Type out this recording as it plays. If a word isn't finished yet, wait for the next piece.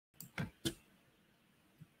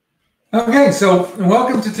Okay, so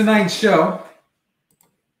welcome to tonight's show.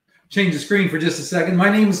 Change the screen for just a second. My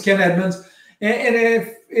name is Ken Edmonds, and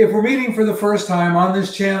if we're meeting for the first time on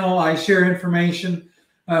this channel, I share information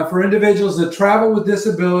for individuals that travel with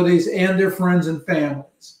disabilities and their friends and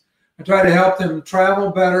families. I try to help them travel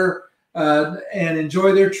better and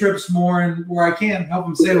enjoy their trips more, and where I can, help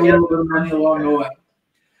them save a little bit of money along the way.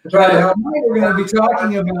 Tonight we're going to be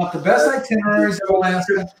talking about the best itineraries of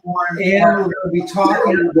Alaska, and we're going to be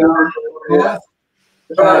talking about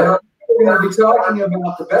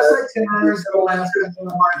the best itineraries of Alaska,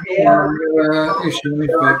 and issue me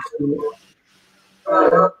fix.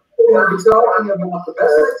 We're going to be talking about the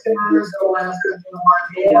best itineraries of Alaska,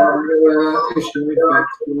 and issue me fix.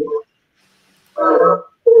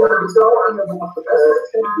 We're going to be talking about the best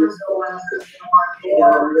itineraries of Alaska,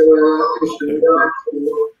 and issue me fix.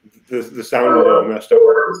 The sound a little messed up.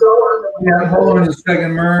 Yeah, hold on a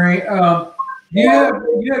second, Murray. Do you have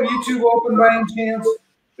YouTube open by any chance?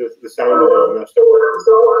 The sound a little messed up.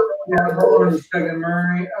 Yeah, hold on a second,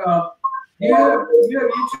 Murray. Do you have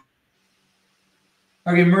YouTube?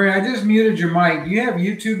 Okay, Murray, I just muted your mic. Do you have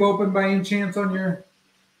YouTube open by any chance on your?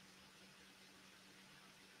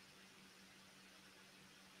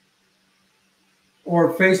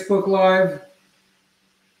 Or Facebook Live?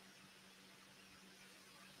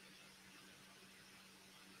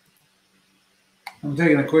 I'm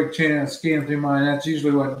taking a quick chance, scan through mine. That's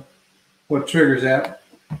usually what triggers that.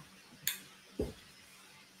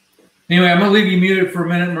 Anyway, I'm gonna leave you muted for a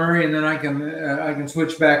minute, Murray, and then I can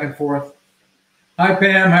switch back and forth. Hi,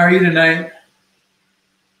 Pam. How are you tonight?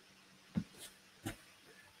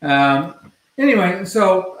 Anyway,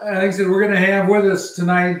 so like I said, we're gonna have with us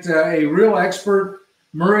tonight a real expert,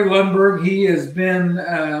 Murray Lundberg. He has been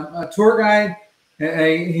a tour guide.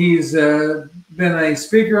 He's been a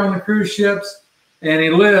speaker on the cruise ships. And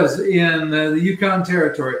he lives in the Yukon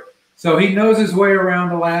territory. So he knows his way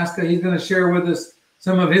around Alaska. He's going to share with us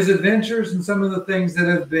some of his adventures and some of the things that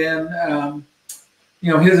have been,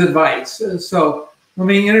 his advice. So let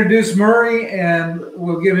me introduce Murray, and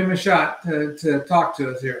we'll give him a shot to talk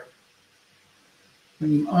to us here.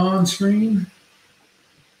 I'm on screen.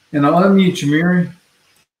 And I'll unmute you, Murray.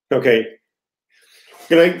 Okay.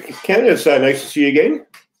 Good night, Ken. It's nice to see you again.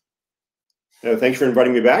 Thanks for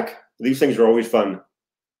inviting me back. These things are always fun.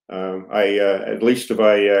 At least if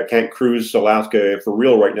I can't cruise Alaska for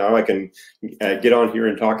real right now, I can get on here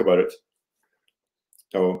and talk about it.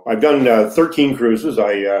 So I've done 13 cruises.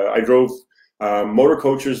 I drove motor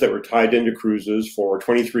coaches that were tied into cruises for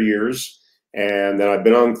 23 years. And then I've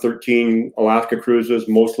been on 13 Alaska cruises,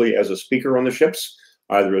 mostly as a speaker on the ships,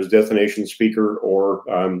 either as destination speaker or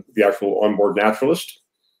the actual onboard naturalist.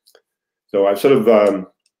 So I've sort of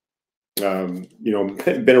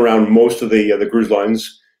been around most of the cruise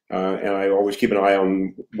lines, and I always keep an eye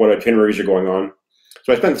on what itineraries are going on.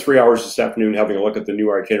 So I spent 3 hours this afternoon having a look at the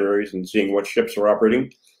new itineraries and seeing what ships are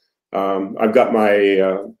operating. I've got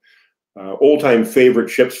my old-time favorite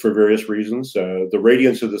ships for various reasons. The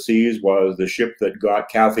Radiance of the Seas was the ship that got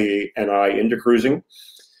Kathy and I into cruising.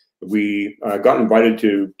 We got invited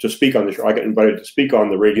to speak on the show. I got invited to speak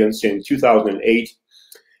on the Radiance in 2008.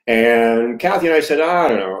 And Kathy and I said, I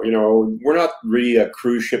don't know, we're not really a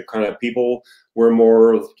cruise ship kind of people. We're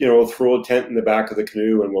more, throw a tent in the back of the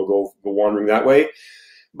canoe and we'll go wandering that way.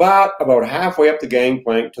 But about halfway up the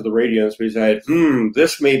gangplank to the Radiance, we said,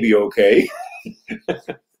 this may be okay.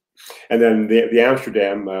 And then the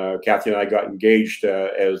Amsterdam, Kathy and I got engaged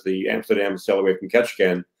as the Amsterdam sail away from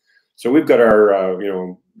Ketchikan. So we've got our,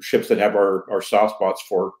 ships that have our soft spots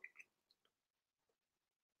for.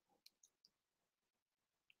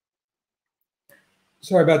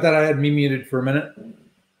 Sorry about that. I had me muted for a minute.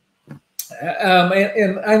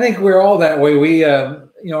 And I think we're all that way. We,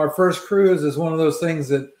 our first cruise is one of those things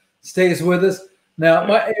that stays with us. Now,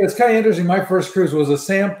 it's kind of interesting. My first cruise was a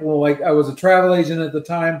sample. Like, I was a travel agent at the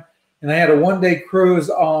time, and I had a one-day cruise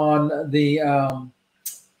on the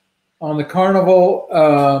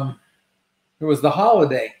Carnival. It was the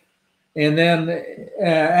Holiday. And then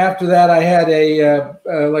after that, I had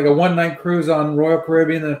like a one-night cruise on Royal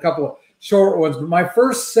Caribbean and a couple of short ones. But my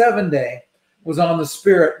first 7-day was on the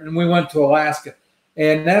Spirit, and we went to Alaska.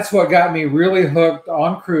 And that's what got me really hooked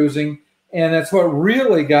on cruising. And that's what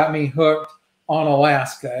really got me hooked on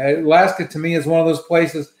Alaska. Alaska to me is one of those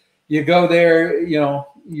places you go there,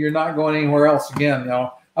 you're not going anywhere else again.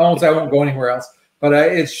 I won't say I won't go anywhere else, but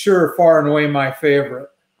it's sure far and away my favorite.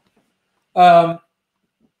 So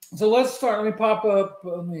let's start. Let me pop up.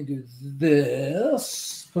 Let me do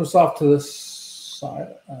this. Put us off to this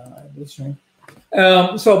side. This ring.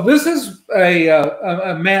 So this is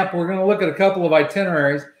a map. We're going to look at a couple of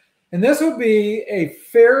itineraries. And this would be a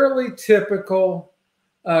fairly typical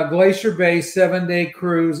Glacier Bay 7-day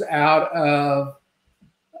cruise out of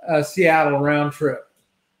Seattle round trip.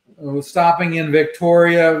 Stopping in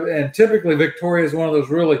Victoria, and typically Victoria is one of those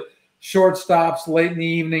really short stops late in the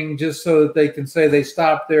evening, just so that they can say they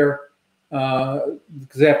stopped there because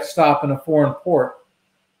they have to stop in a foreign port.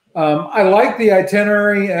 I like the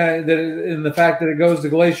itinerary in the fact that it goes to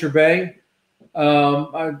Glacier Bay.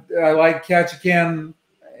 I like Ketchikan.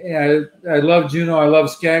 I love Juneau. I love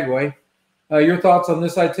Skagway. Your thoughts on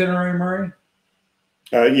this itinerary, Murray?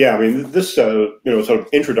 Yeah, I mean, this sort of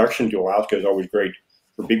introduction to Alaska is always great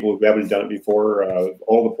for people who haven't done it before.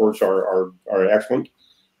 All the ports are excellent.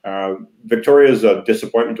 Victoria is a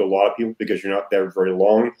disappointment to a lot of people because you're not there very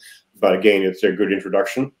long. But again, it's a good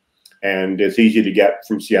introduction, and it's easy to get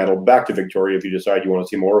from Seattle back to Victoria if you decide you want to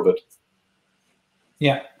see more of it.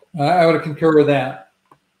 Yeah, I would concur with that.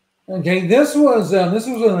 Okay, this was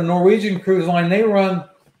on a Norwegian cruise line. They run,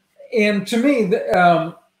 and to me,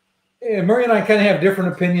 Murray and I kind of have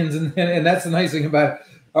different opinions, and that's the nice thing about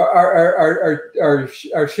our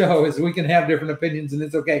show is we can have different opinions, and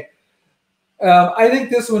it's okay. I think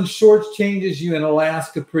this one shortchanges you in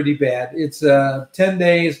Alaska pretty bad. It's 10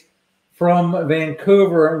 days from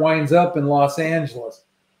Vancouver and winds up in Los Angeles.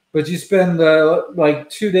 But you spend like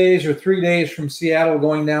 2 days or 3 days from Seattle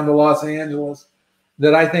going down to Los Angeles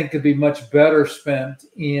that I think could be much better spent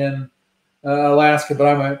in Alaska.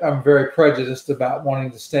 But I'm very prejudiced about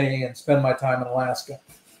wanting to stay and spend my time in Alaska.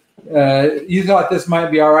 You thought this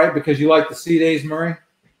might be all right because you like the sea days, Murray?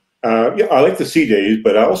 Yeah, I like the sea days,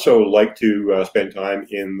 but I also like to spend time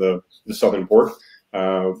in the southern port.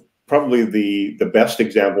 Probably the best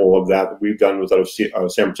example of that we've done was out of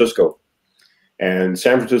San Francisco. And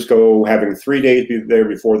San Francisco, having 3 days there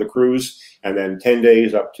before the cruise, and then 10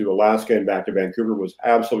 days up to Alaska and back to Vancouver was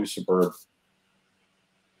absolutely superb.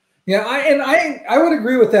 Yeah, I would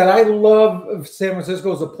agree with that. I love San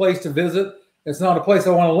Francisco as a place to visit. It's not a place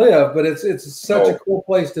I want to live, but it's such a cool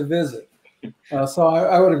place to visit. So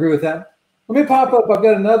I would agree with that. Let me pop up. I've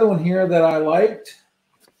got another one here that I liked.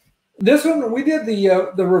 This one we did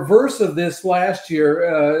the reverse of this last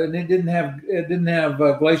year, and it didn't have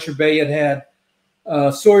Glacier Bay. It had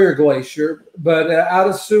Sawyer Glacier, but out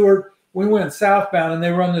of Seward we went southbound, and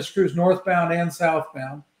they run this cruise northbound and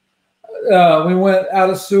southbound. We went out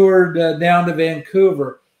of Seward down to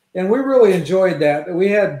Vancouver, and we really enjoyed that. We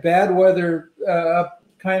had bad weather up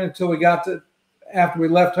kind of till we got to after we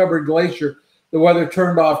left Hubbard Glacier. The weather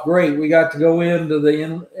turned off great. We got to go into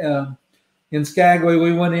the in Skagway.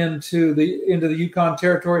 We went into the Yukon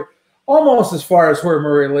territory, almost as far as where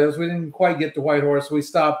Murray lives. We didn't quite get to Whitehorse. We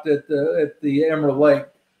stopped at the Emerald Lake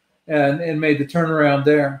and made the turnaround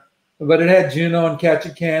there. But it had Juneau and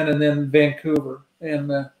Ketchikan and then Vancouver,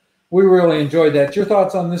 and we really enjoyed that. Your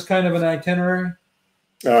thoughts on this kind of an itinerary?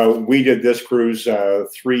 We did this cruise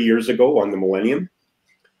 3 years ago on the Millennium.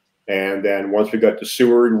 And then once we got to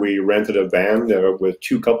Seward, we rented a van with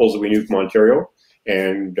two couples that we knew from Ontario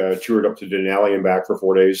and toured up to Denali and back for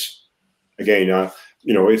 4 days. Again,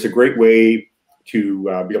 it's a great way to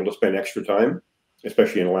be able to spend extra time,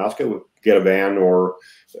 especially in Alaska. Get a van, or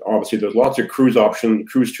obviously there's lots of cruise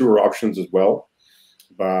tour options as well.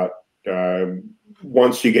 But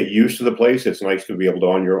once you get used to the place, it's nice to be able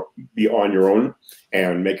to be on your own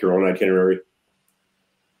and make your own itinerary.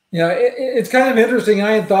 Yeah, it's kind of interesting.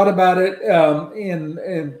 I had thought about it,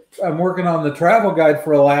 and I'm working on the travel guide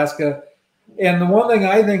for Alaska. And the one thing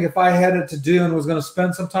I think if I had it to do and was going to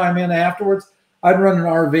spend some time in afterwards, I'd run an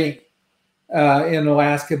RV in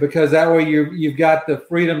Alaska, because that way you've got the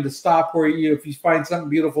freedom to stop where if you find something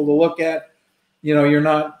beautiful to look at, you're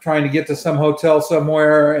not trying to get to some hotel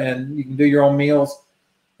somewhere, and you can do your own meals.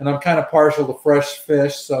 And I'm kind of partial to fresh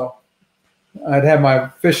fish, so I'd have my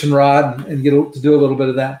fishing rod and get to do a little bit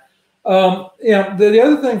of that. The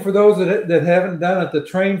other thing for those that haven't done it, the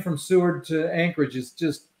train from Seward to Anchorage is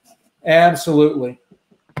just absolutely.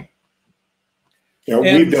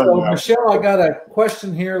 Michelle, I got a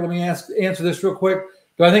question here. Let me answer this real quick.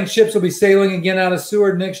 Do I think ships will be sailing again out of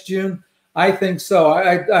Seward next June? I think so.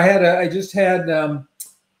 I just had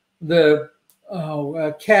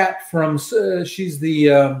Kat from she's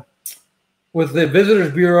the with the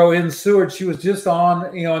Visitors Bureau in Seward. She was just on,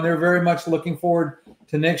 and they're very much looking forward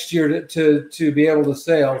to next year to be able to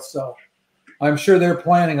sail. So I'm sure they're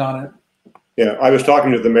planning on it. Yeah, I was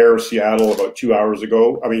talking to the mayor of Seattle about 2 hours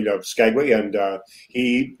ago. Of Skagway, and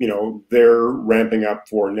they're ramping up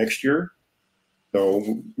for next year.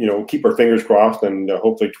 So keep our fingers crossed, and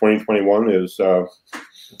hopefully 2021 is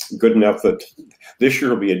good enough that this year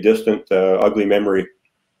will be a distant, ugly memory.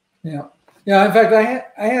 Yeah. Yeah, in fact, I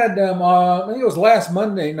had I think it was last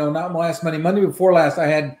Monday. No, not last Monday. Monday before last, I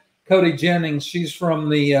had Cody Jennings. She's from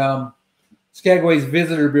the Skagway's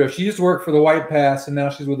Visitor Bureau. She used to work for the White Pass, and now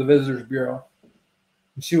she's with the Visitors Bureau.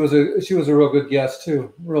 And she was a real good guest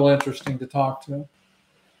too. Real interesting to talk to.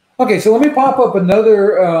 Okay, so let me pop up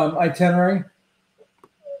another itinerary.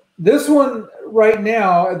 This one right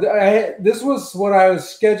now, this was what I was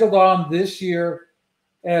scheduled on this year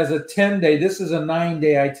as a 10-day. This is a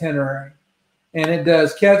 9-day itinerary. And it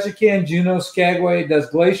does Ketchikan, Juneau, Skagway. It does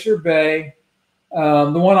Glacier Bay.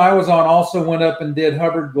 The one I was on also went up and did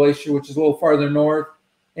Hubbard Glacier, which is a little farther north.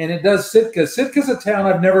 And it does Sitka. Sitka's a town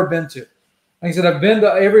I've never been to. Like I said, I've been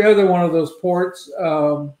to every other one of those ports,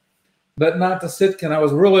 but not to Sitka. And I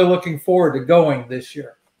was really looking forward to going this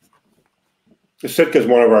year. Sitka is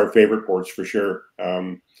one of our favorite ports for sure.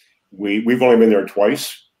 We've only been there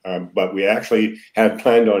twice. But we actually had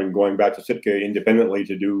planned on going back to Sitka independently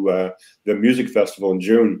to do the music festival in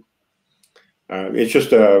June. It's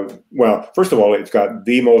just, well, first of all, it's got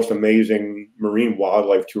the most amazing marine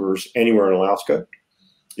wildlife tours anywhere in Alaska.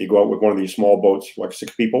 You go out with one of these small boats, like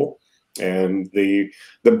 6 people, and the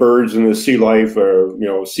birds and the sea life, you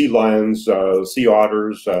know, sea lions, sea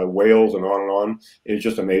otters, whales, and on. It's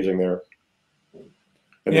just amazing there.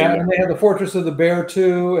 And they have the Fortress of the Bear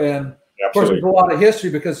too, and of course, absolutely. there's a lot of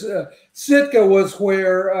history because Sitka was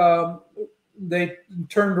where they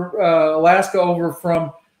turned Alaska over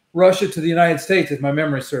from Russia to the United States, if my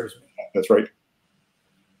memory serves me. That's right.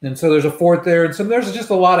 And so there's a fort there, and there's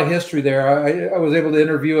just a lot of history there. I was able to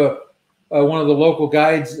interview one of the local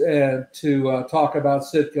guides to talk about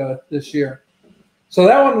Sitka this year. So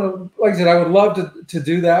that one, like I said, I would love to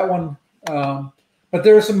do that one. But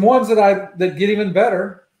there are some ones that get even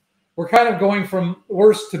better. We're kind of going from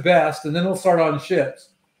worst to best, and then we'll start on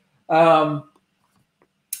ships.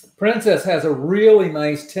 Princess has a really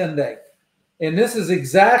nice 10-day, and this is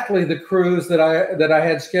exactly the cruise that I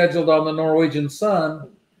had scheduled on the Norwegian Sun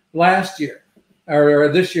last year, or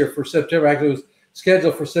this year for September. Actually, it was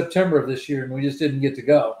scheduled for September of this year, and we just didn't get to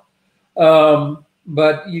go.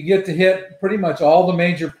 But you get to hit pretty much all the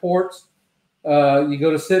major ports. You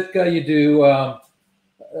go to Sitka, you do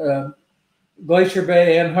Glacier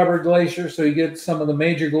Bay and Hubbard Glacier, so you get some of the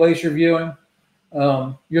major glacier viewing.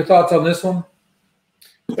 Your thoughts on this one?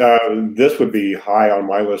 This would be high on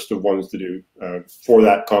my list of ones to do for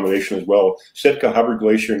that combination as well. Sitka, Hubbard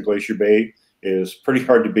Glacier, and Glacier Bay is pretty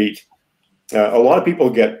hard to beat. A lot of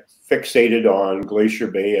people get fixated on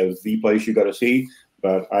Glacier Bay as the place you got to see,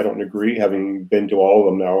 but I don't agree, having been to all of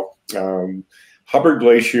them now. Hubbard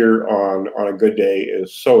Glacier on a good day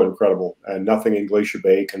is so incredible, and nothing in Glacier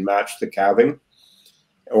Bay can match the calving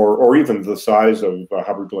or even the size of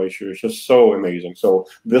Hubbard Glacier. It's just so amazing. So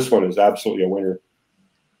this one is absolutely a winner.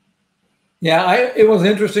 Yeah, it was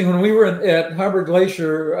interesting when we were at Hubbard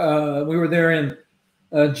Glacier. We were there in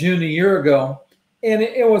June a year ago, and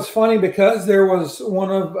it was funny because there was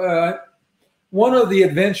one of the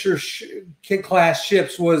adventure class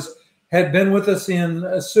ships had been with us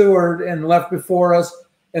in Seward and left before us,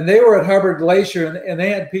 and they were at Hubbard Glacier, and they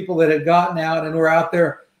had people that had gotten out and were out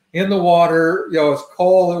there in the water. You know, it was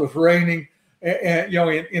cold, it was raining, and you know,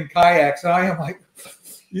 in kayaks. And I am like,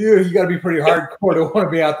 you got to be pretty hardcore to want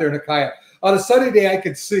to be out there in a kayak. On a sunny day, I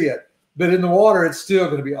could see it, but in the water, it's still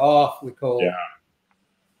going to be awfully cold. Yeah.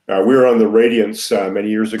 We were on the Radiance many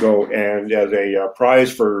years ago, and as a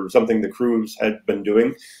prize for something the crews had been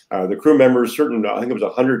doing, the crew members, I think it was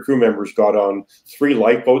 100 crew members, got on 3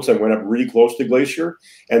 lifeboats and went up really close to Glacier,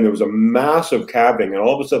 and there was a massive calving, and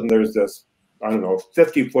all of a sudden there's this, I don't know,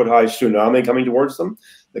 50-foot high tsunami coming towards them.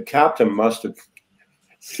 The captain must have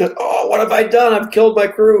said, "Oh, what have I done? I've killed my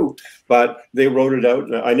crew." But they wrote it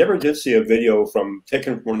out. I never did see a video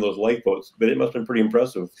taken from one of those lifeboats, but it must have been pretty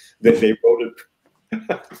impressive that they wrote it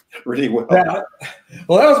really well. That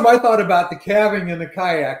was my thought about the calving and the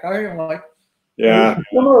kayak. I mean, like, yeah,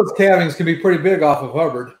 some of those calvings can be pretty big off of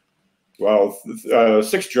Hubbard. Well,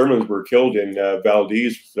 6 Germans were killed in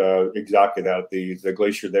Valdez, exactly that. The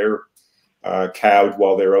glacier there calved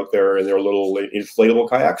while they were out there in their little inflatable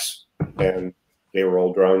kayaks, and they were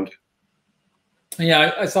all drowned.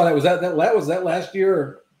 Yeah, I saw that. Was that last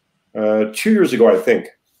year? 2 years ago, I think.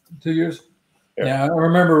 2 years. Yeah. I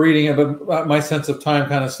remember reading it, but my sense of time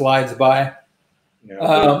kind of slides by. Yeah.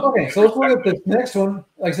 Okay, so let's look at this next one.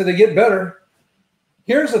 Like I said, they get better.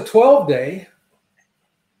 Here's a 12-day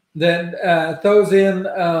that throws in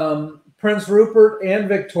Prince Rupert and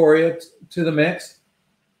Victoria to the mix.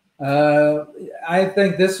 I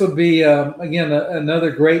think this would be, again,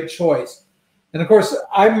 another great choice. And, of course,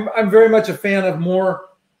 I'm very much a fan of more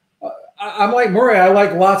I'm like Murray. I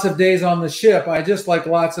like lots of days on the ship. I just like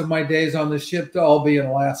lots of my days on the ship to all be in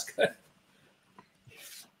Alaska.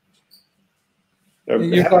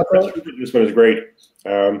 This one is great.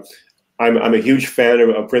 I'm a huge fan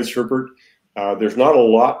of Prince Rupert. There's not a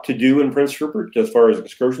lot to do in Prince Rupert as far as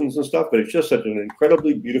excursions and stuff, but it's just such an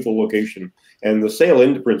incredibly beautiful location. And the sail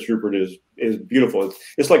into Prince Rupert is beautiful.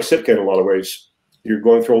 It's like Sitka in a lot of ways. You're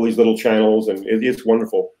going through all these little channels, and it's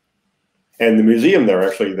wonderful. And the museum there,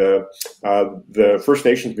 actually, the First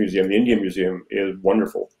Nations Museum, the Indian Museum, is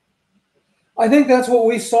wonderful. I think that's what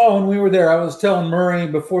we saw when we were there. I was telling Murray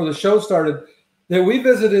before the show started that we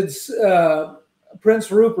visited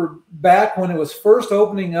Prince Rupert back when it was first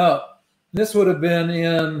opening up. This would have been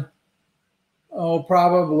in,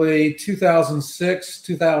 probably 2006,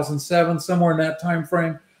 2007, somewhere in that time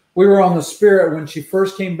frame. We were on the Spirit when she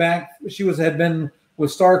first came back. She had been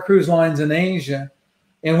with Star Cruise Lines in Asia.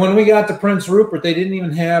 And when we got to Prince Rupert, they didn't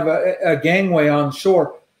even have a gangway on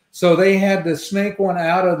shore. So they had to snake one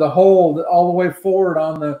out of the hold all the way forward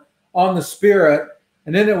on the Spirit.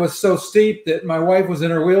 And then it was so steep that my wife was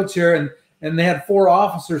in her wheelchair, and they had 4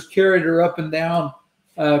 officers carried her up and down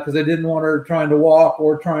because they didn't want her trying to walk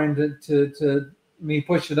or trying to me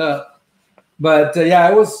push it up. But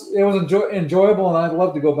yeah, it was enjoyable, and I'd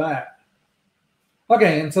love to go back.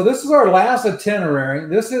 Okay, and so this is our last itinerary.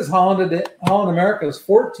 This is Holland America's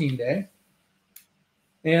 14-day.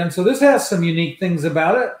 And so this has some unique things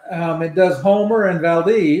about it. It does Homer and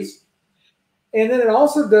Valdez. And then it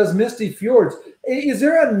also does Misty Fjords. Is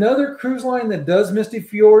there another cruise line that does Misty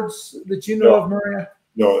Fjords that you know of, Maria?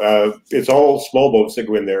 No, it's all small boats that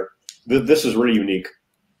go in there. This is really unique.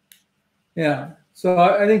 Yeah, so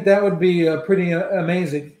I think that would be pretty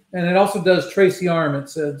amazing. And it also does Tracy Arm, it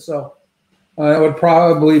said. So it would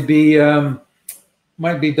probably be,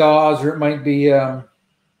 might be Dawes, or it might be,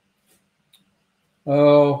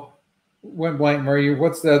 went blank, Murray.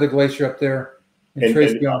 What's the other glacier up there in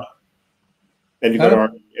Tracy Arm? And you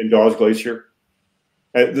got Dawes Glacier.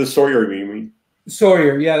 The Sawyer, you mean?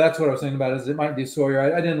 Sawyer, yeah, that's what I was thinking about. Is it might be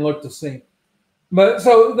Sawyer. I didn't look to see. But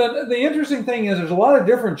so the interesting thing is there's a lot of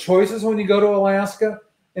different choices when you go to Alaska.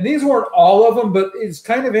 And these weren't all of them, but it's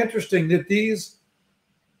kind of interesting that these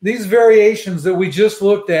variations that we just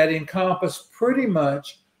looked at encompass pretty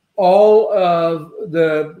much all of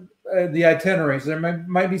the itineraries. There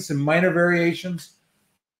might be some minor variations.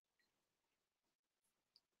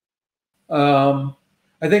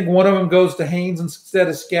 I think one of them goes to Haines instead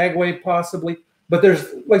of Skagway, possibly. But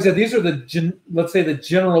there's, like I said, these are the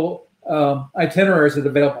general itineraries that are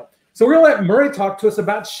available. So we're going to let Murray talk to us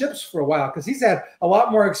about ships for a while, because he's had a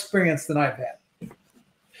lot more experience than I've had.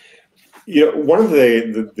 You know, one of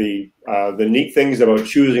the neat things about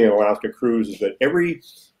choosing an Alaska cruise is that every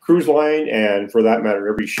cruise line, and for that matter,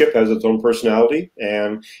 every ship, has its own personality.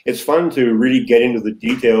 And it's fun to really get into the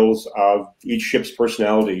details of each ship's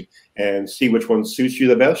personality and see which one suits you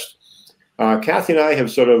the best. Kathy and I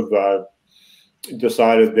have sort of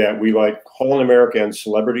decided that we like Holland America and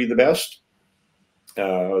Celebrity the best.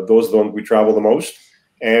 Those are the ones we travel the most.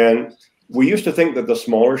 And we used to think that the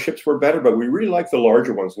smaller ships were better, but we really like the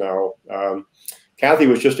larger ones now. Kathy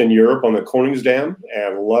was just in Europe on the Koningsdam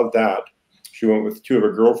and loved that. She went with 2 of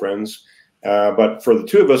her girlfriends. But for the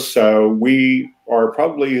 2 of us, we are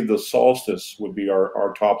probably the Solstice would be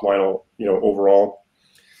our top line, overall.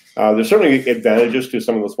 There's certainly advantages to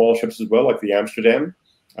some of the small ships as well, like the Amsterdam,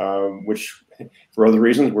 which for other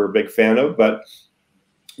reasons we're a big fan of. But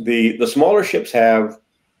the smaller ships have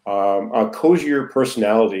a cozier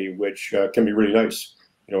personality, which can be really nice.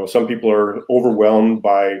 You know, some people are overwhelmed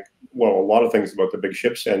by, a lot of things about the big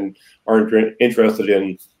ships and aren't interested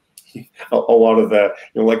in a lot of the,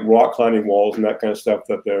 like rock climbing walls and that kind of stuff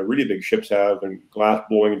that the really big ships have, and glass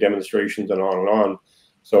blowing demonstrations and on and on.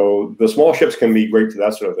 So the small ships can be great to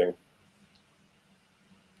that sort of thing.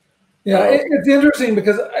 Yeah, it's interesting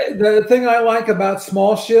because the thing I like about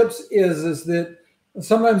small ships is that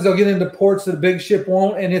sometimes they'll get into ports that a big ship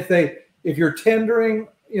won't, and if you're tendering,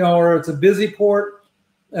 or it's a busy port,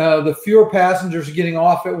 the fewer passengers getting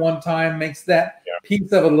off at one time makes that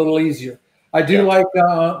piece of it a little easier. I do like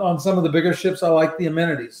on some of the bigger ships, I like the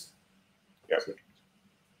amenities. Yeah,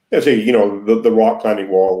 the rock climbing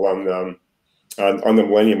wall on the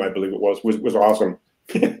Millennium, I believe it was awesome.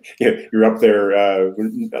 You're up there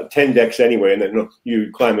 10 decks anyway, and then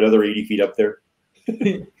you climb another 80 feet up there.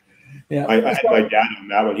 Yeah, I had my dad on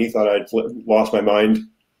that one. He thought I'd lost my mind.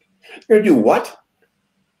 You're gonna do what?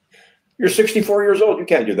 You're 64 years old. You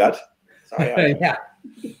can't do that. Yeah,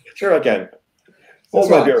 sure I can.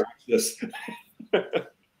 Hold my beer. Yes.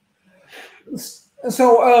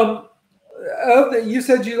 So, you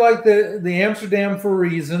said you like the Amsterdam for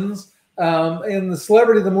reasons. in the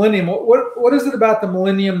Celebrity of the Millennium. What is it about the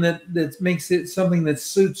Millennium that makes it something that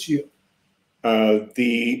suits you?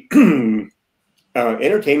 The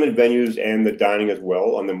entertainment venues and the dining as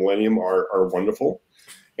well on the Millennium are wonderful.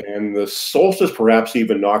 And the Solstice perhaps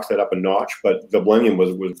even knocks that up a notch, but the Millennium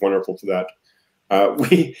was wonderful for that.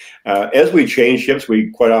 As we change ships, we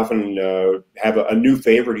quite often have a new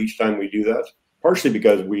favorite each time we do that. Partially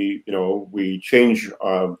because we change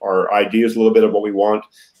our ideas a little bit of what we want,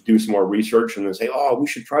 do some more research, and then say, oh, we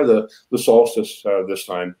should try the Solstice this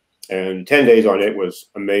time. And 10 days on it was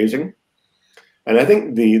amazing. And I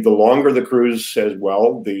think the longer the cruise as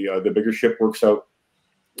well, the bigger ship works out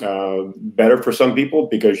better for some people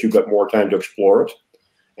because you've got more time to explore it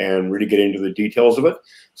and really get into the details of it.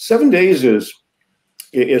 7 days is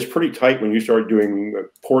pretty tight when you start doing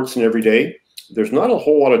ports in every day. There's not a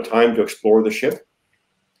whole lot of time to explore the ship.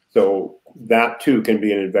 So that too can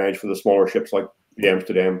be an advantage for the smaller ships like the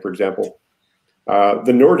Amsterdam, for example.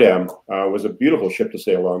 The Noordam was a beautiful ship to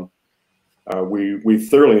sail on. We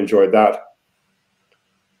thoroughly enjoyed that.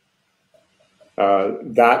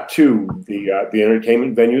 That too, the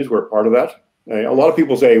entertainment venues were part of that. A lot of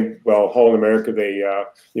people say, well, Holland America,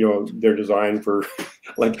 they're designed for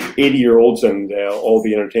like 80-year-olds, and all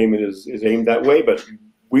the entertainment is aimed that way. But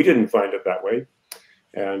we didn't find it that way.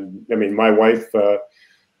 And I mean, my wife,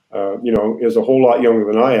 is a whole lot younger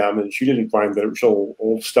than I am, and she didn't find that it was so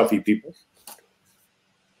old, stuffy people.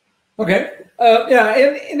 Okay. Yeah,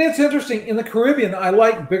 and it's interesting. In the Caribbean, I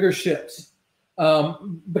like bigger ships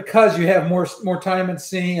because you have more time at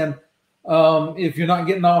sea, and if you're not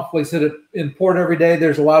getting off, like I said, in port every day,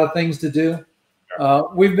 there's a lot of things to do.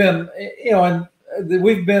 We've been,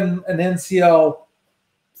 we've been an NCL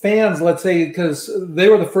fans, let's say, because they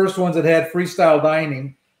were the first ones that had freestyle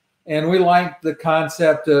dining, and we liked the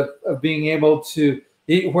concept of being able to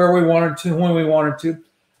eat where we wanted to, when we wanted to.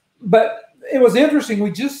 But it was interesting. We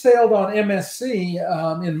just sailed on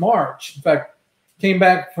MSC in March. In fact, came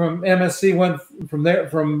back from MSC, went from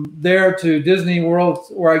there to Disney World,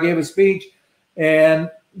 where I gave a speech, and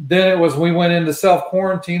then we went into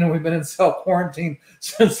self-quarantine, and we've been in self-quarantine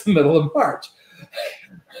since the middle of March,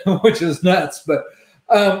 which is nuts. But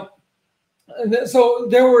so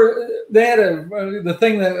they had the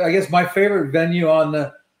thing that I guess my favorite venue on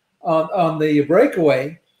the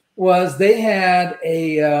breakaway was they had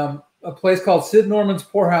a place called Sid Norman's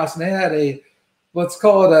Poorhouse, and they had let's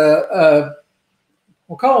call it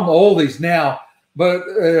we'll call them oldies now, but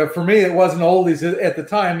for me it wasn't oldies at the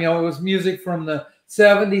time. It was music from the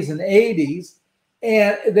 70s and 80s,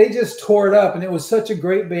 and they just tore it up, and it was such a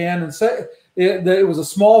great band, and it was a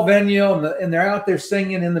small venue, and they're out there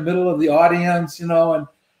singing in the middle of the audience, and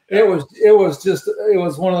it was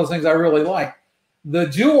one of those things I really liked. The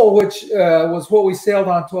Jewel, which was what we sailed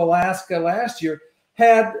on to Alaska last year,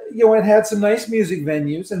 it had some nice music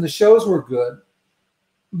venues, and the shows were good,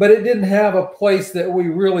 but it didn't have a place that we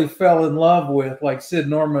really fell in love with, like Sid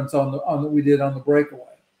Norman's we did on the breakaway.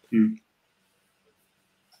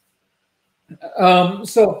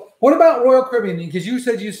 So what about Royal Caribbean? Because you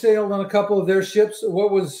said you sailed on a couple of their ships.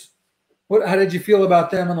 How did you feel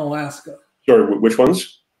about them in Alaska? Sorry, which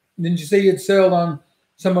ones? Didn't you say you'd sailed on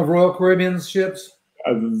some of Royal Caribbean's ships?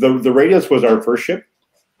 The Radiance was our first ship,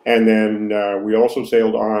 and then we also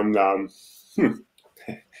sailed on.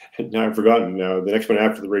 Now I've forgotten. The next one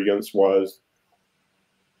after the Radiance was.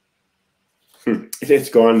 It's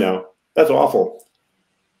gone now. That's awful.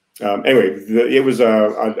 Anyway, it was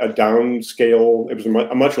a downscale. It was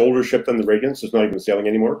a much older ship than the Radiance. It's not even sailing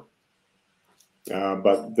anymore.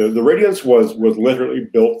 But the Radiance was literally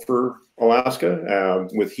built for Alaska,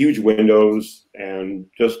 with huge windows and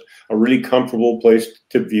just a really comfortable place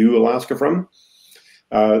to view Alaska from.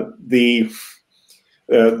 The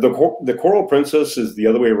Coral Princess is the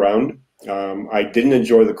other way around. I didn't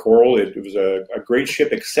enjoy the Coral. It was a great ship,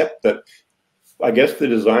 except that I guess the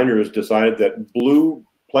designers decided that blue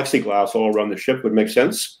plexiglass all around the ship would make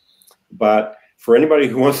sense. But for anybody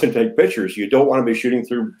who wants to take pictures, you don't want to be shooting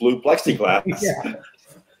through blue plexiglass. Yeah.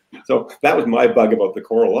 So that was my bug about the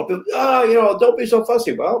Coral. Don't be so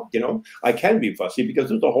fussy. Well, I can be fussy because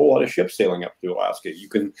there's a whole lot of ships sailing up to Alaska. You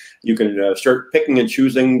can start picking and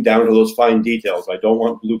choosing down to those fine details. I don't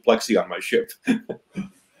want blue plexi on my ship.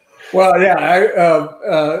 Well, yeah,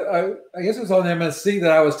 I guess it was on MSC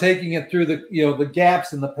that I was taking it through the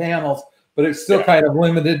gaps in the panels, but it's still kind of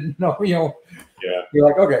limited. Yeah. You're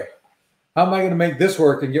like, okay, how am I going to make this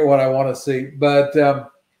work and get what I want to see? But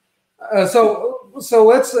so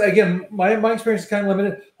let's, again, my experience is kind of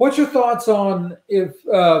limited. What's your thoughts on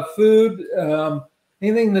food,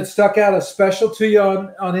 anything that stuck out as special to you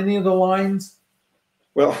on any of the lines?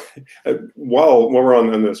 Well, when we're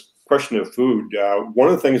on this question of food, one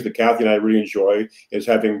of the things that Kathy and I really enjoy is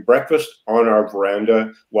having breakfast on our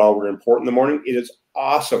veranda while we're in port in the morning. It is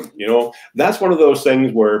awesome. You know, that's one of those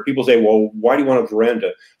things where people say, well, why do you want a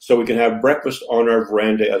veranda? So we can have breakfast on our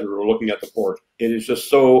veranda as we're looking at the port. It is just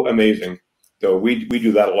so amazing. So we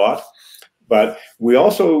do that a lot. But we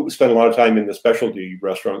also spend a lot of time in the specialty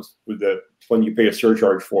restaurants with the one you pay a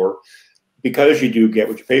surcharge for, because you do get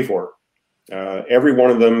what you pay for. Every one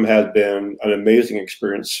of them has been an amazing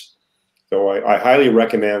experience. So I highly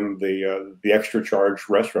recommend the extra charge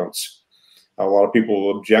restaurants. A lot of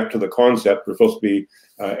people object to the concept. We're supposed to be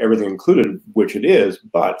everything included, which it is,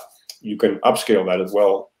 but you can upscale that as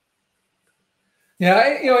well.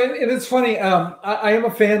 Yeah, you know, and it's funny. I am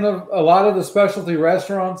a fan of a lot of the specialty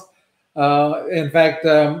restaurants. In fact,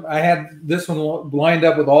 I had this one lined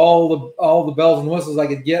up with all the bells and whistles I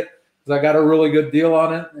could get, because I got a really good deal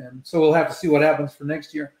on it, and so we'll have to see what happens for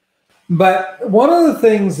next year. But one of the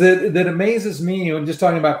things that amazes me when just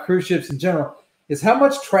talking about cruise ships in general is how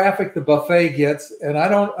much traffic the buffet gets, and I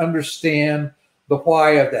don't understand the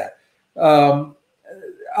why of that.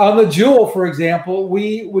 On the Jewel, for example,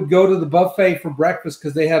 we would go to the buffet for breakfast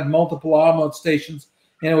because they had multiple omelet stations,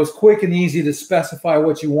 and it was quick and easy to specify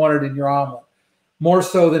what you wanted in your omelet, more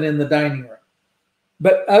so than in the dining room.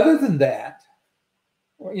 But other than that,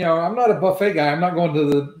 you know, I'm not a buffet guy. I'm not going to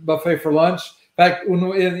the buffet for lunch. In fact,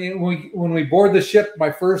 when we board the ship,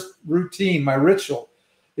 my first routine, my ritual,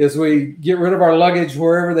 is we get rid of our luggage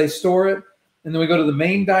wherever they store it, and then we go to the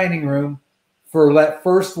main dining room for that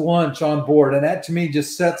first lunch on board. And that, to me,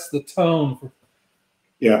 just sets the tone for.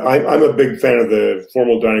 Yeah, I'm a big fan of the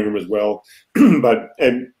formal dining room as well.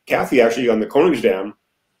 And Kathy, actually, on the Koningsdam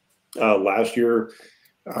last year,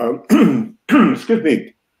 excuse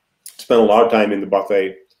me, spent a lot of time in the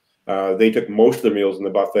buffet. They took most of the meals in the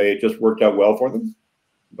buffet. It just worked out well for them.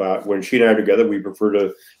 But when she and I are together, we prefer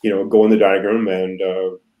to, go in the dining room and,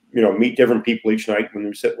 meet different people each night when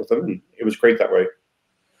we sit with them. And it was great that way.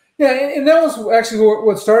 Yeah, and that was actually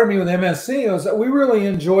what started me with MSC, was that we really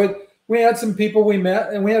enjoyed. We had some people we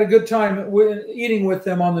met, and we had a good time eating with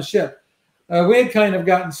them on the ship. We had kind of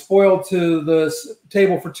gotten spoiled to the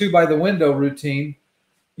table for two by the window routine,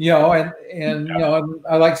 and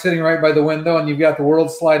I like sitting right by the window, and you've got the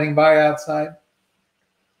world sliding by outside.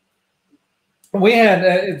 We had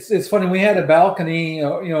it's funny, we had a balcony,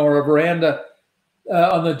 or a veranda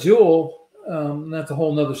on the Jewel. That's a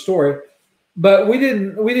whole nother story, but we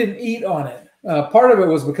didn't eat on it. Part of it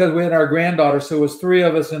was because we had our granddaughter, so it was three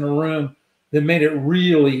of us in a room that made it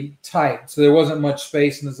really tight. So there wasn't much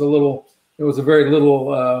space, and it was a very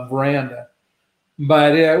little veranda.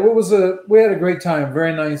 But yeah, we had a great time.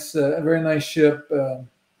 Very nice ship.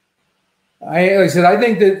 Like I said, I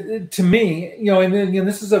think that, to me, and again,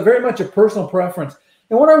 this is very much a personal preference.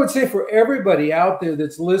 And what I would say for everybody out there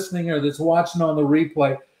that's listening or that's watching on the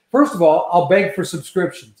replay, first of all, I'll beg for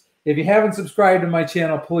subscriptions. If you haven't subscribed to my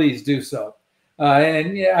channel, please do so.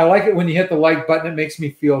 And I like it when you hit the like button. It makes me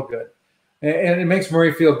feel good. And it makes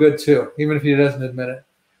Murray feel good too, even if he doesn't admit it.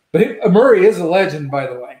 But Murray is a legend, by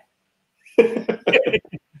the way.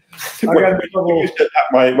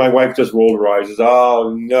 My wife just rolled her eyes. Says,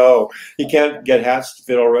 "Oh no, you can't get hats to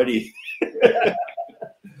fit already."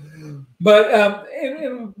 But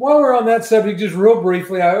and while we're on that subject, just real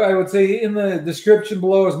briefly, I would say in the description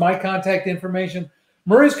below is my contact information.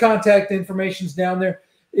 Murray's contact information is down there.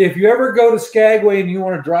 If you ever go to Skagway and you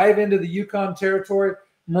want to drive into the Yukon territory,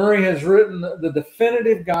 Murray has written the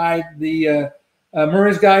definitive guide, the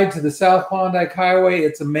Murray's Guide to the South Klondike Highway.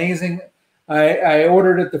 It's amazing. I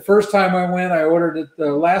ordered it the first time I went. I ordered it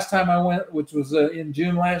the last time I went, which was in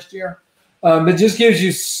June last year. It just gives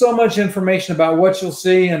you so much information about what you'll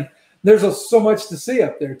see, and there's so much to see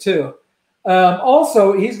up there too.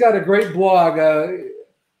 Also, he's got a great blog.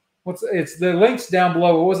 It's the links down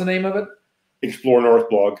below. What was the name of it? Explore North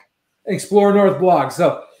blog. Explore North blog.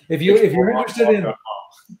 So if you're interested in,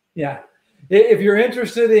 if you're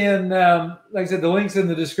interested in, like I said, the links in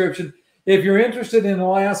the description. If you're interested in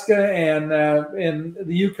Alaska and in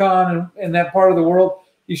the Yukon and that part of the world,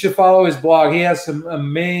 you should follow his blog. He has some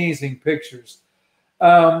amazing pictures.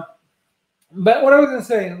 But what I was going to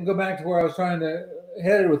say, and go back to where I was trying to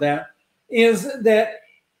head with that, is that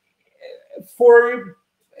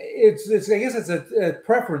I guess it's a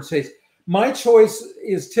preference taste. My choice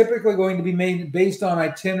is typically going to be made based on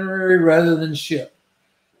itinerary rather than ship,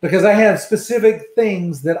 because I have specific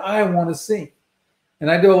things that I want to see. And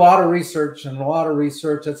I do a lot of research.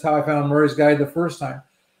 That's how I found Murray's Guide the first time.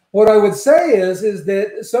 What I would say is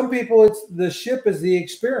that some people, the ship is the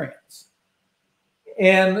experience.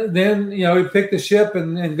 And then, you pick the ship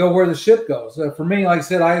and go where the ship goes. For me, like I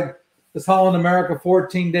said, this Holland America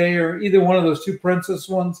 14-day, or either one of those two Princess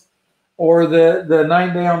ones, or the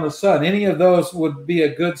 9-day on the Sun. Any of those would be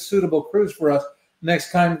a good, suitable cruise for us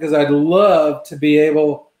next time, because I'd love to be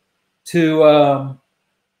able to,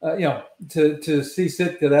 to see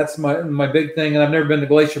Sitka. That's my big thing, and I've never been to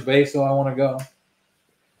Glacier Bay, so I want to go.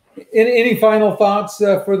 Any final thoughts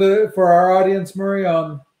for our audience, Murray?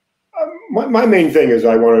 On my main thing is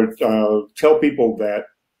I want to tell people that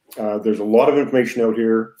there's a lot of information out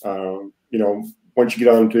here. Once you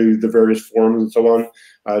get onto the various forums and so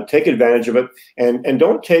on, take advantage of it, and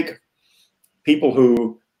don't take people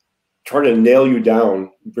who try to nail you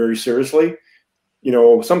down very seriously.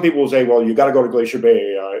 Some people will say, well, you got to go to Glacier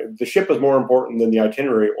Bay. The ship is more important than the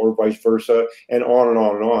itinerary, or vice versa, and on and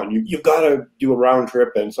on and on. You've got to do a round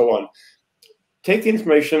trip and so on. Take the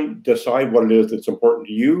information, decide what it is that's important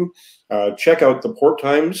to you. Check out the port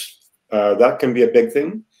times. That can be a big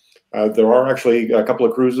thing. There are actually a couple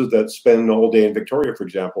of cruises that spend all day in Victoria, for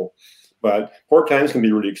example. But port times can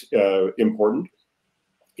be really important.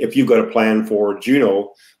 If you've got a plan for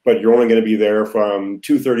Juneau, but you're only going to be there from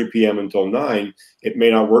 2:30 p.m. until 9, it may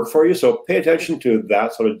not work for you. So pay attention to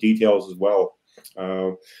that sort of details as well.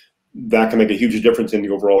 That can make a huge difference in the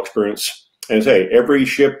overall experience. And say, every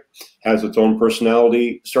ship has its own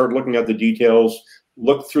personality. Start looking at the details.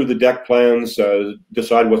 Look through the deck plans.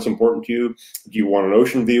 Decide what's important to you. Do you want an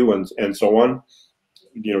ocean view, and so on?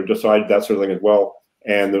 Decide that sort of thing as well.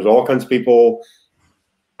 And there's all kinds of people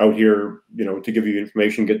out here, to give you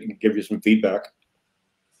information, give you some feedback.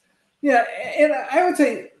 Yeah, and I would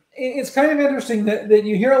say it's kind of interesting that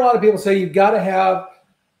you hear a lot of people say you've got to have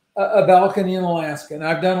a balcony in Alaska. And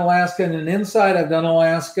I've done Alaska in an inside. I've done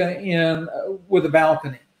Alaska with a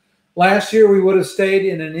balcony. Last year we would have stayed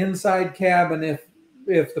in an inside cabin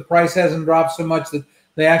if the price hasn't dropped so much that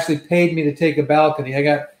they actually paid me to take a balcony. I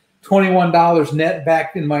got $21 net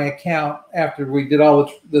back in my account after we did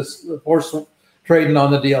all this horse trading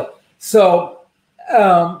on the deal. So,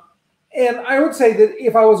 and I would say that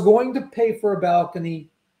if I was going to pay for a balcony,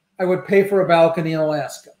 I would pay for a balcony in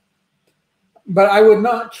Alaska. But I would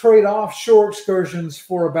not trade off shore excursions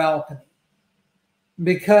for a balcony,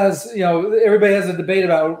 because everybody has a debate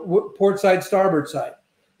about port side, starboard side.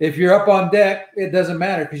 If you're up on deck, it doesn't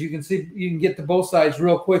matter, because you can get to both sides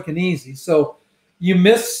real quick and easy. So you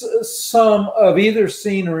miss some of either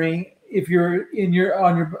scenery if you're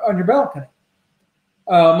on your balcony.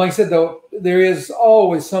 Like I said, though, there is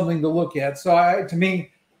always something to look at. So to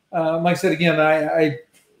me, like I said again,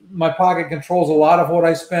 my pocket controls a lot of what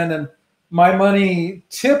I spend, and my money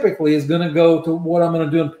typically is going to go to what I'm going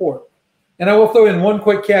to do in port. And I will throw in one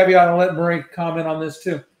quick caveat and let Murray comment on this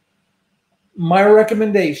too. My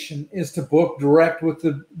recommendation is to book direct with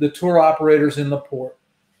the tour operators in the port.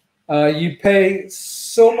 You pay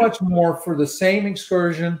so much more for the same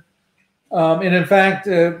excursion. And in fact,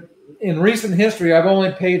 in recent history, I've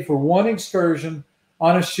only paid for one excursion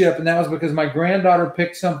on a ship, and that was because my granddaughter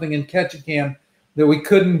picked something in Ketchikan that we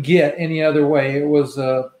couldn't get any other way. It was,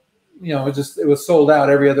 it was sold out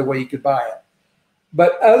every other way you could buy it.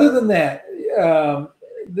 But other than that,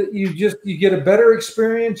 you get a better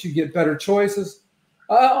experience. You get better choices.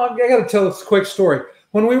 I got to tell this quick story.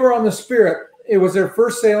 When we were on the Spirit, it was their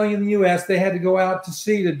first sailing in the U.S. They had to go out to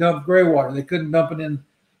sea to dump gray water. They couldn't dump it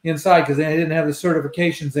inside because they didn't have the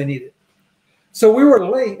certifications they needed. So we were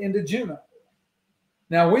late into Juneau.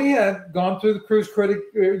 Now, we had gone through the Cruise Critic,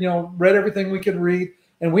 read everything we could read,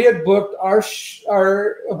 and we had booked our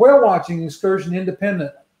whale watching excursion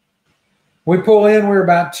independently. We pull in, we were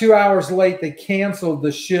about 2 hours late. They canceled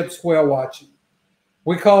the ship's whale watching.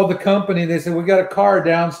 We called the company. They said, we got a car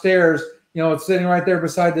downstairs. It's sitting right there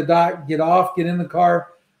beside the dock. Get off, get in the car.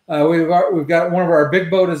 We've got one of our big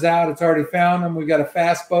boat is out. It's already found them. We've got a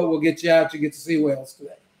fast boat. We'll get you out. You get to see whales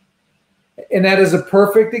today. And that is a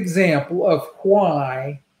perfect example of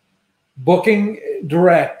why booking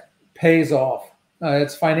direct pays off.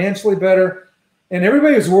 It's financially better. And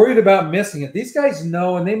everybody is worried about missing it. These guys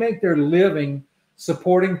know, and they make their living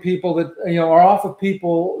supporting people that are off of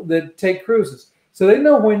people that take cruises. So they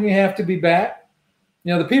know when you have to be back.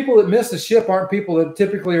 The people that miss the ship aren't people that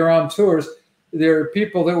typically are on tours. They're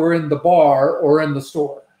people that were in the bar or in the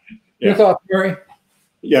store. Yeah. Your thoughts, Murray?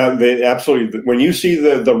 Yeah, they absolutely. When you see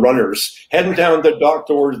the runners heading down the dock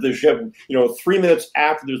towards the ship, 3 minutes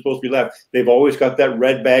after they're supposed to be left, they've always got that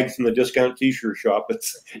red bag from the discount T-shirt shop.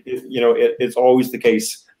 It's always the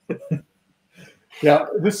case. Yeah,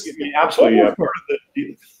 absolutely.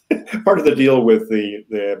 Part of the deal with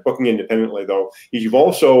the booking independently, though, is you've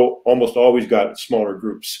also almost always got smaller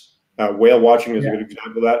groups. Whale watching is a good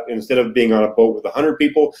example of that. Instead of being on a boat with 100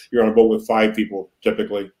 people, you're on a boat with 5 people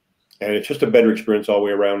typically. And it's just a better experience all the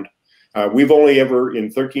way around. We've only ever,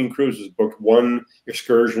 in 13 cruises, booked one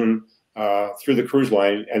excursion through the cruise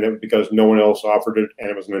line, and because no one else offered it, and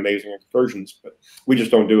it was an amazing excursions, but we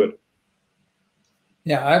just don't do it.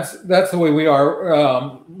 Yeah, that's the way we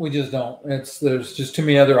are. We just don't. There's just too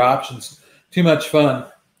many other options. Too much fun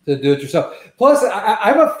to do it yourself. Plus,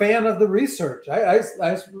 I'm a fan of the research. I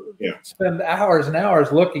spend hours and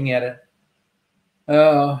hours looking at it.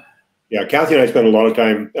 Yeah, Kathy and I spend a lot of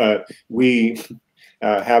time. We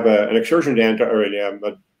have an excursion to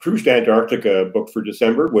a cruise to Antarctica booked for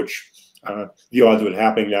December, which the odds of it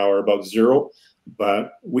happening now are about 0.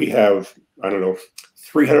 But we have, I don't know,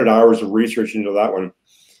 300 hours of research into that one.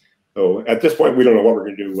 So at this point, we don't know what we're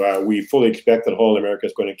going to do. We fully expect that Holland America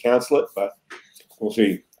is going to cancel it, but we'll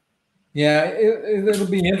see. Yeah, it'll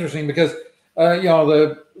be interesting because you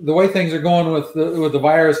know, the way things are going with the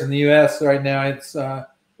virus in the U.S. right now, it's I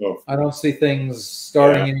don't see things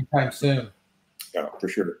starting anytime soon. Yeah, for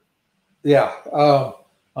sure. Yeah, you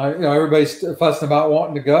know, everybody's fussing about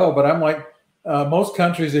wanting to go, but I'm like, most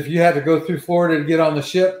countries, if you had to go through Florida to get on the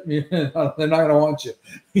ship, they're not going to want you.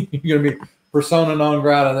 You're going to be persona non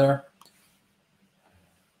grata there.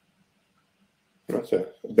 That's a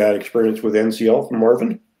bad experience with NCL from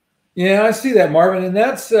Marvin. Yeah, I see that, Marvin, and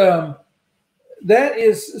that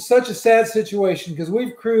is such a sad situation because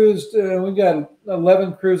we've cruised, we've got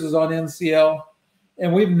 11 cruises on NCL,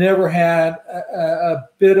 and we've never had a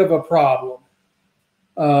bit of a problem.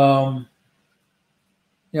 You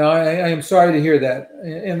know, I am sorry to hear that,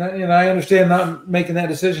 and I understand not making that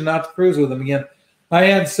decision not to cruise with them again. I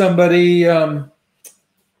had somebody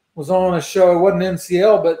was on a show. It wasn't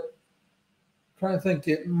NCL, but I'm trying to think,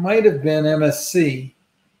 it might have been MSC.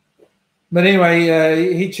 But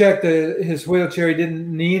anyway, he checked his wheelchair. He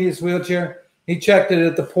didn't need his wheelchair. He checked it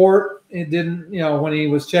at the port. It didn't, you know, when he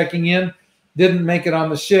was checking in, didn't make it on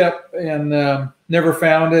the ship, and never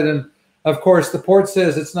found it. And of course, the port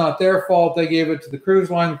says it's not their fault. They gave it to the cruise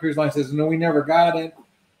line. The cruise line says, no, we never got it,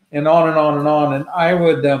 and on and on and on. And I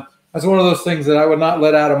would, that's one of those things that I would not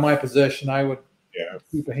let out of my possession. I would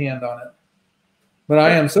keep a hand on it. But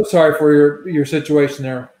I am so sorry for your situation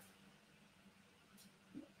there.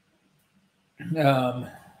 But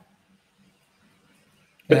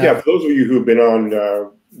yeah, for those of you who've been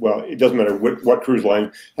on, well, it doesn't matter what cruise line,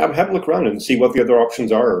 have a look around and see what the other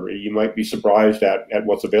options are. You might be surprised at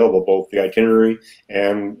what's available, both the itinerary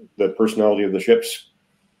and the personality of the ships.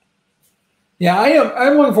 Yeah,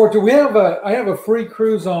 I'm looking forward to. I have a free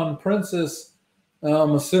cruise on Princess,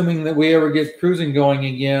 assuming that we ever get cruising going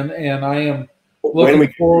again, and I am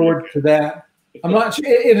looking forward to that. I'm not sure,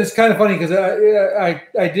 and it's kind of funny because I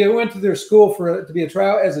went to their school to be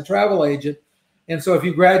as a travel agent, and so if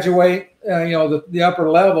you graduate, you know, the upper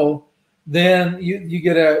level, then you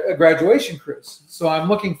get a graduation cruise. So I'm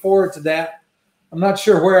looking forward to that. I'm not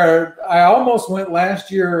sure where I almost went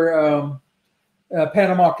last year,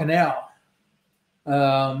 Panama Canal.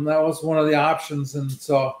 That was one of the options, and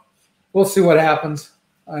so we'll see what happens.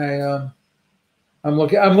 I'm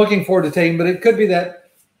looking forward to taking, but it could be that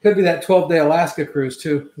 12-day Alaska cruise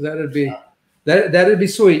too. That'd be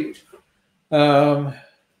sweet.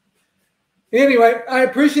 Anyway, I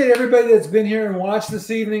appreciate everybody that's been here and watched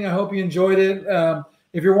this evening. I hope you enjoyed it.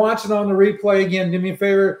 If you're watching on the replay, again, do me a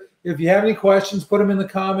favor. If you have any questions, put them in the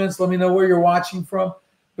comments. Let me know where you're watching from,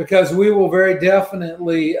 because we will very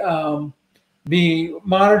definitely be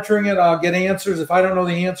monitoring it. I'll get answers. If I don't know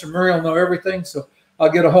the answer, Murray will know everything. So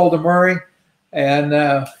I'll get a hold of Murray. And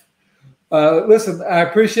listen, I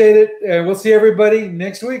appreciate it. And we'll see everybody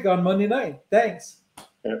next week on Monday night. Thanks.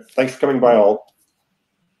 Thanks for coming by, all.